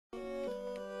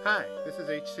Hi, this is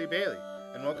H.C. Bailey,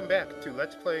 and welcome back to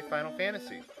Let's Play Final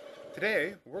Fantasy.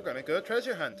 Today, we're gonna go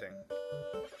treasure hunting.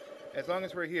 As long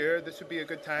as we're here, this would be a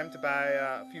good time to buy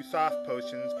a few soft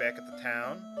potions back at the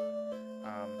town.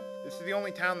 This is the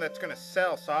only town that's gonna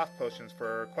sell soft potions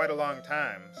for quite a long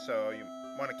time, so you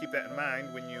want to keep that in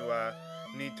mind when you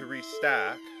need to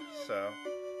restock. So,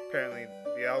 apparently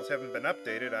the elves haven't been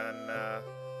updated on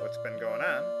what's been going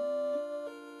on.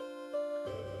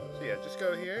 So yeah, just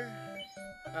go here.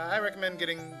 I recommend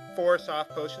getting 4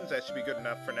 soft potions. That should be good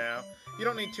enough for now. You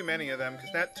don't need too many of them, because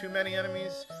not too many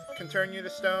enemies can turn you to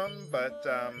stone, but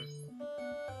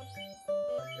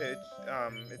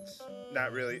it's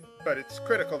not really... But it's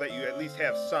critical that you at least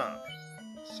have some.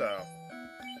 So,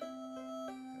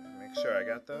 make sure I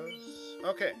got those.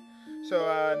 Okay,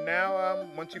 so now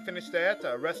once you finish that,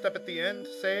 rest up at the end,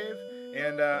 save,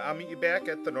 and I'll meet you back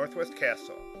at the Northwest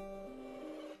Castle.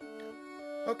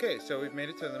 Okay, so we've made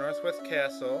it to the Northwest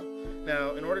Castle.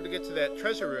 Now, in order to get to that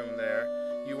treasure room there,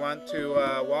 you want to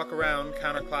walk around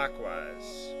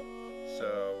counterclockwise.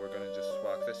 So we're going to just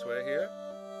walk this way here.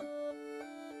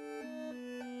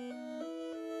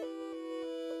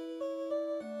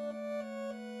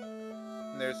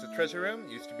 And there's the treasure room.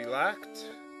 It used to be locked.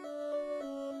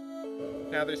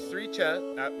 Now there's 3 chests,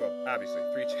 well, obviously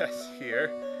 3 chests here.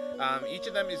 Each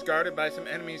of them is guarded by some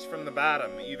enemies from the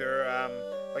bottom, either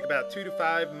like about 2 to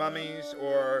 5 mummies,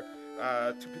 or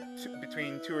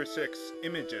between 2 or 6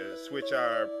 images, which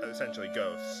are essentially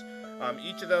ghosts.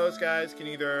 Each of those guys can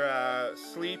either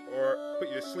sleep or put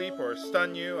you to sleep or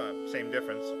stun you, same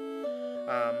difference.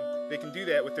 They can do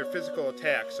that with their physical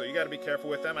attacks, so you got to be careful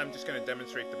with them. I'm just going to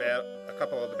demonstrate a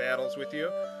couple of the battles with you.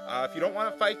 If you don't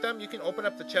want to fight them, you can open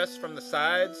up the chests from the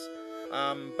sides,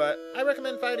 but I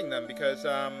recommend fighting them because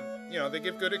you know, they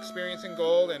give good experience in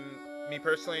gold, and me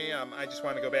personally, I just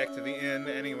want to go back to the inn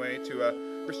anyway to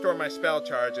restore my spell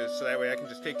charges, so that way I can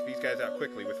just take these guys out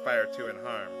quickly with Fire 2 and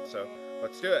Harm. So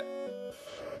let's do it.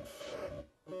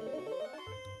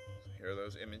 Here are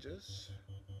those images.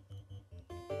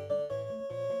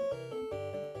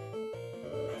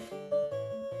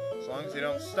 As long as they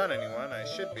don't stun anyone, I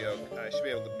should be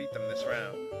able to beat them this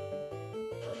round.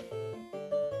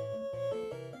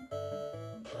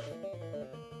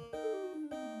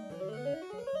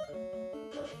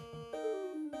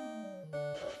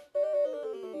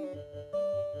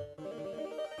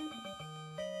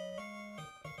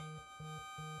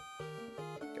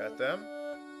 Got them.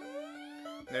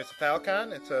 And there's a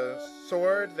Falcon. It's a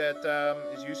sword that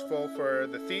is useful for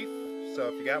the thief. So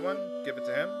if you got one, give it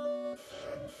to him.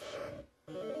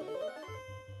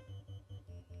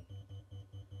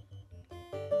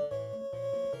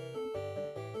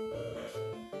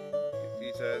 Get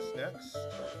these guys next.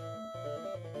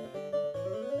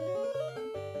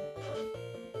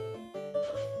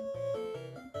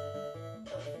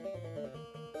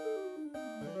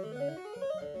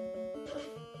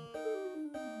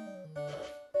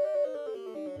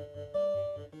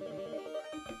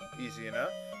 Easy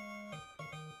enough.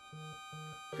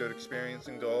 Good experience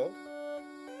in gold.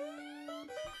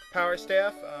 Power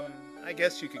Staff, I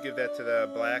guess you could give that to the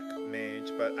Black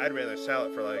Mage, but I'd rather sell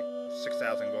it for like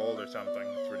 6,000 gold or something.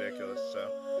 It's ridiculous,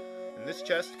 so. And this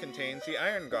chest contains the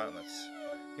Iron Gauntlets.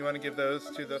 You want to give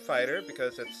those to the fighter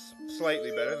because it's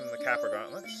slightly better than the Copper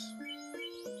Gauntlets.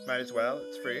 Might as well,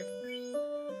 it's free.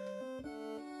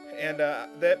 And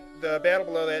the battle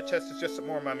below that chest is just some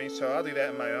more mummies, so I'll do that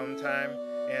in my own time.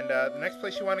 And the next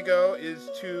place you want to go is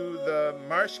to the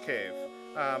Marsh Cave.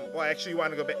 Well, actually, you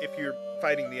want to go back, if you're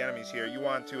fighting the enemies here, you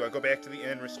want to go back to the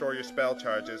inn, restore your spell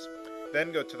charges,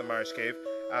 then go to the Marsh Cave.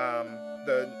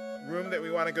 The room that we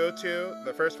want to go to,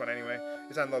 the first one anyway,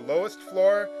 is on the lowest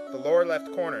floor, the lower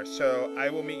left corner, so I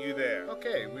will meet you there.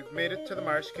 Okay, we've made it to the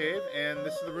Marsh Cave, and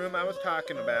this is the room I was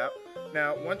talking about.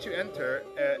 Now, once you enter,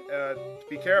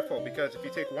 be careful, because if you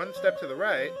take one step to the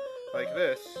right, like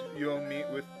this, you'll meet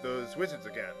with those wizards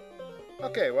again.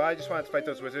 Okay, well, I just wanted to fight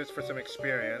those wizards for some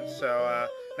experience. So,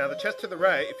 now the chest to the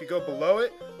right, if you go below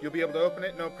it, you'll be able to open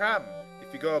it, no problem.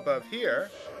 If you go above here,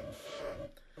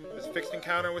 there's a fixed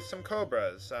encounter with some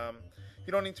cobras.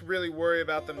 You don't need to really worry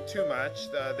about them too much.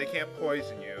 They can't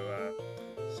poison you.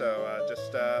 They're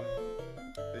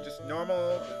just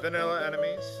normal vanilla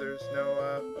enemies. There's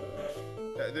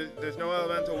no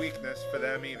elemental weakness for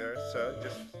them either. So,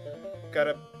 just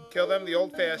gotta kill them the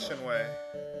old-fashioned way.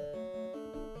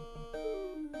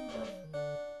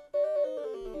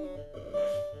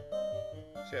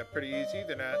 So yeah, pretty easy.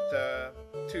 They're not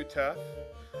too tough.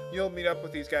 You'll meet up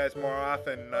with these guys more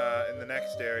often in the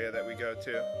next area that we go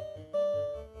to.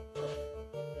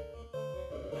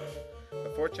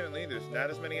 Unfortunately, there's not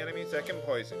as many enemies that can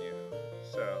poison you.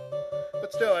 So, but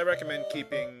But still, I recommend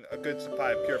keeping a good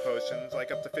supply of pure potions,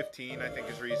 like up to 15 I think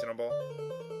is reasonable.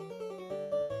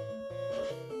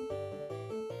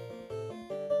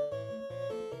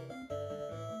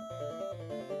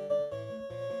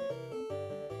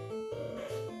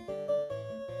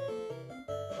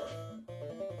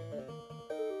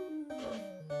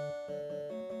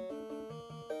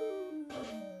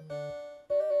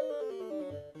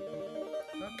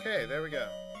 Okay, there we go.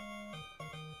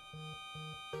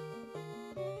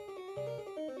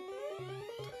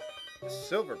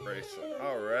 Silver bracelet.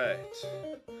 Alright.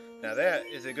 Now that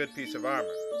is a good piece of armor.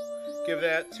 Give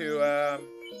that to,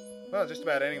 well, just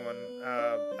about anyone.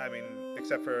 I mean,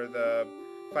 except for the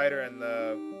fighter and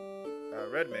the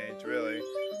red mage, really.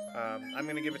 I'm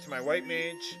going to give it to my white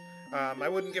mage. I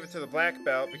wouldn't give it to the black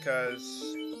belt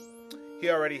because he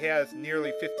already has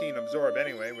nearly 15 absorb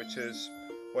anyway, which is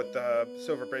what the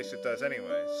silver bracelet does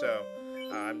anyway. So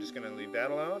I'm just going to leave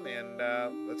that alone,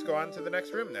 and let's go on to the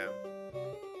next room now.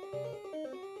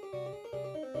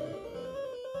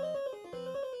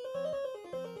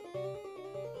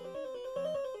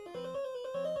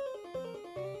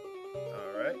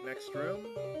 Alright, next room.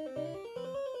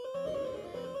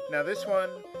 Now this one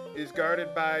is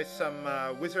guarded by some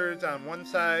wizards on one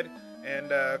side and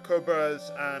cobras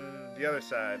on the other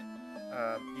side.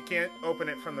 You can't open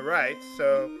it from the right,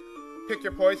 so pick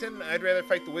your poison. I'd rather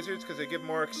fight the wizards because they give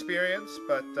more experience,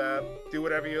 but do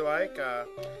whatever you like,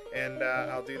 and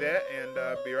I'll do that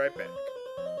and be right back.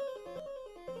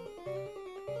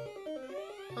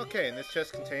 Okay, and this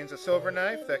chest contains a silver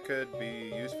knife that could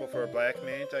be useful for a black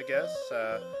mage, I guess.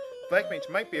 Black mage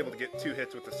might be able to get 2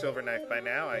 hits with the silver knife by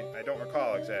now. I don't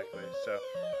recall exactly, so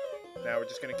now we're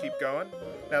just going to keep going.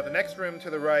 Now the next room to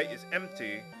the right is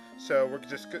empty, so we're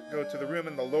just go to the room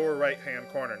in the lower right-hand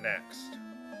corner next.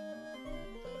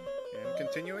 And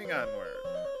continuing onward.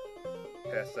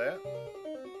 Past that.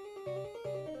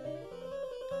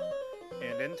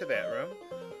 And into that room.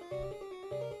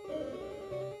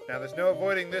 Now there's no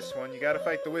avoiding this one. You gotta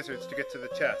fight the wizards to get to the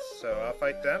chest, so I'll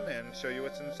fight them and show you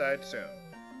what's inside soon.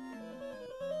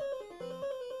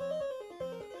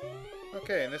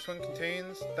 Okay, and this one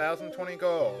contains 1,020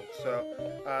 gold. So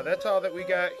that's all that we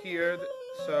got here.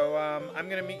 So I'm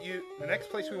going to meet you. The next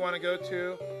place we want to go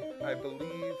to, I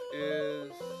believe,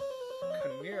 is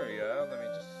Khaenri'ah. Let me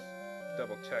just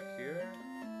double check here.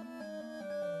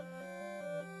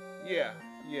 Yeah,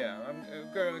 I'm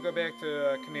going to go back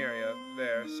to Khaenri'ah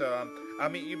there. So I'll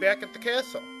meet you back at the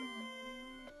castle.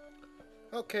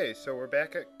 Okay, so we're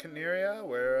back at Khaenri'ah,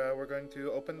 where we're going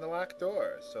to open the locked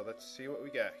door. So let's see what we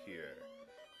got here.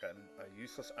 Got a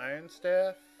useless iron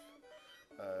staff,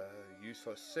 a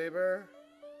useless saber,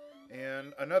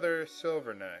 and another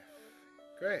silver knife.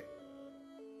 Great.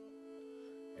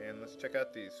 And let's check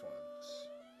out these ones.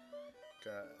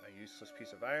 Got a useless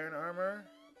piece of iron armor,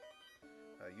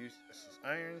 a useless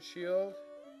iron shield,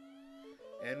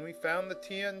 and we found the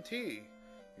TNT.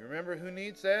 You remember who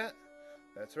needs that?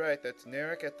 That's right, that's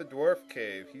Narek at the Dwarf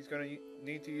Cave. He's going to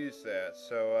need to use that.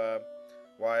 So,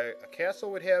 why a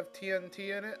castle would have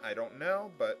TNT in it, I don't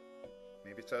know, but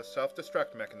maybe it's a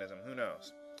self-destruct mechanism. Who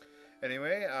knows?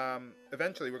 Anyway,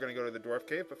 eventually we're going to go to the Dwarf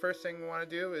Cave, but first thing we want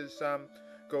to do is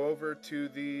go over to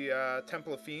the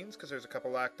Temple of Fiends, because there's a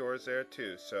couple locked doors there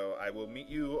too. So I will meet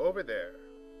you over there.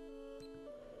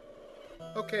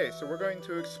 Okay, so we're going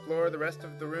to explore the rest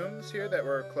of the rooms here that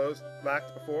were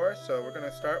locked before. So we're going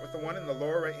to start with the one in the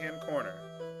lower right-hand corner.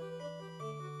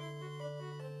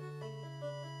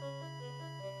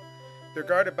 They're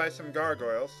guarded by some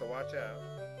gargoyles, so watch out.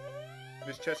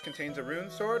 This chest contains a rune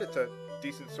sword. It's a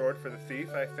decent sword for the thief,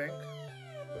 I think.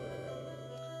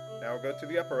 Now we'll go to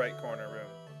the upper right corner room.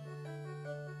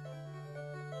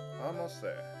 Almost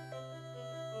there.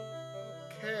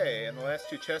 Okay, and the last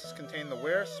 2 chests contain the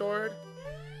wear sword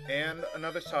and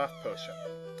another soft potion.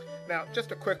 Now,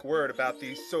 just a quick word about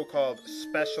these so-called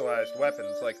specialized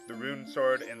weapons like the rune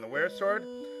sword and the wear sword.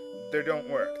 They don't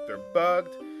work. They're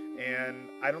bugged, and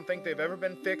I don't think they've ever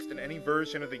been fixed in any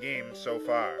version of the game so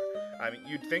far. I mean,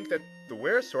 you'd think that the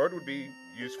wear sword would be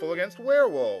useful against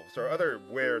werewolves or other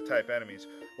were-type enemies,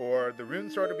 or the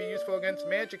rune sword would be useful against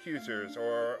magic users,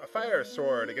 or a fire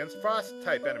sword against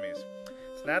frost-type enemies.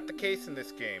 It's not the case in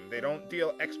this game. They don't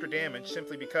deal extra damage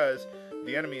simply because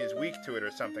the enemy is weak to it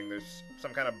or something. There's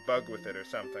some kind of bug with it or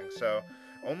something. So,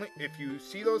 only if you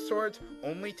see those swords,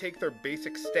 only take their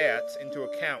basic stats into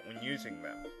account when using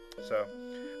them. So,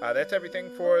 that's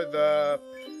everything for the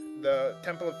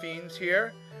Temple of Fiends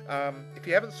here. If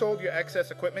you haven't sold your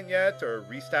excess equipment yet, or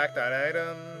restocked on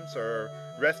items, or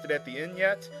rested at the inn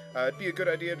yet, it'd be a good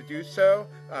idea to do so.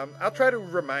 I'll try to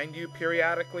remind you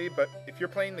periodically, but if you're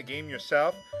playing the game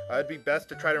yourself, it'd be best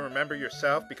to try to remember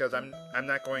yourself, because I'm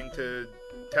not going to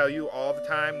tell you all the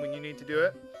time when you need to do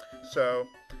it. So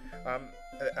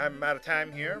I'm out of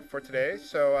time here for today,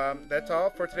 so that's all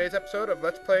for today's episode of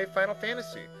Let's Play Final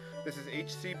Fantasy. This is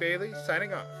H.C. Bailey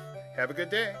signing off. Have a good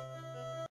day.